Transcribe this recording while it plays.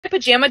The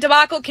pajama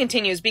debacle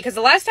continues because the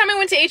last time I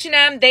went to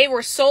H&M, they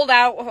were sold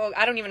out. Oh,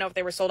 I don't even know if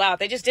they were sold out.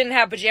 They just didn't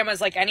have pajamas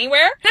like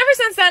anywhere. And ever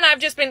since then, I've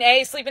just been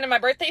sleeping in my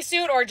birthday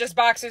suit or just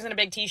boxers and a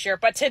big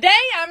t-shirt. But today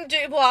I'm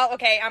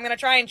gonna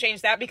try and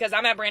change that because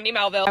I'm at Brandy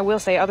Melville. I will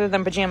say, other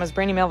than pajamas,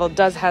 Brandy Melville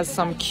does has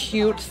some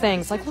cute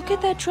things. Like, look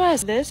at that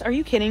dress. Are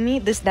you kidding me?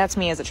 That's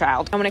me as a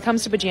child. And when it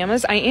comes to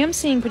pajamas, I am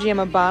seeing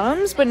pajama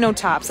bottoms, but no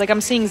tops. Like,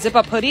 I'm seeing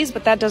zip-up hoodies,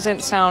 but that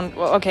doesn't sound,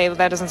 well, okay,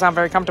 that doesn't sound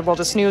very comfortable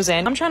to snooze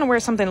in. I'm trying to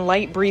wear something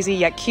light, breezy,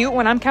 yet cute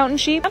when I'm counting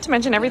sheep. Not to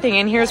mention everything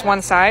in here is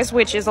one size,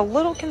 which is a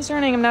little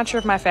concerning. I'm not sure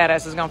if my fat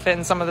ass is gonna fit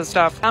in some of this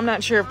stuff. I'm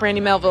not sure if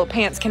Brandy Melville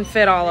pants can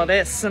fit all of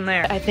this in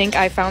there. I think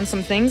I found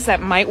some things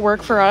that might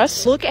work for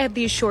us. Look at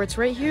these shorts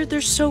right here.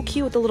 They're so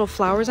cute with the little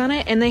flowers on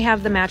it, and they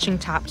have the matching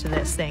top to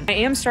this thing. I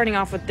am starting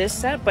off with this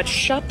set, but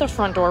shut the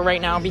front door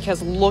right now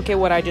because look at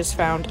what I just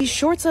found. These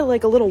shorts are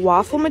like a little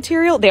waffle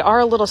material. They are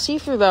a little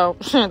see-through though.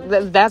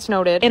 That's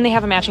noted. And they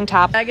have a matching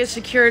top. Bag is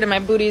secured and my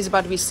booty is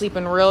about to be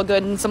sleeping real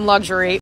good in some luxury.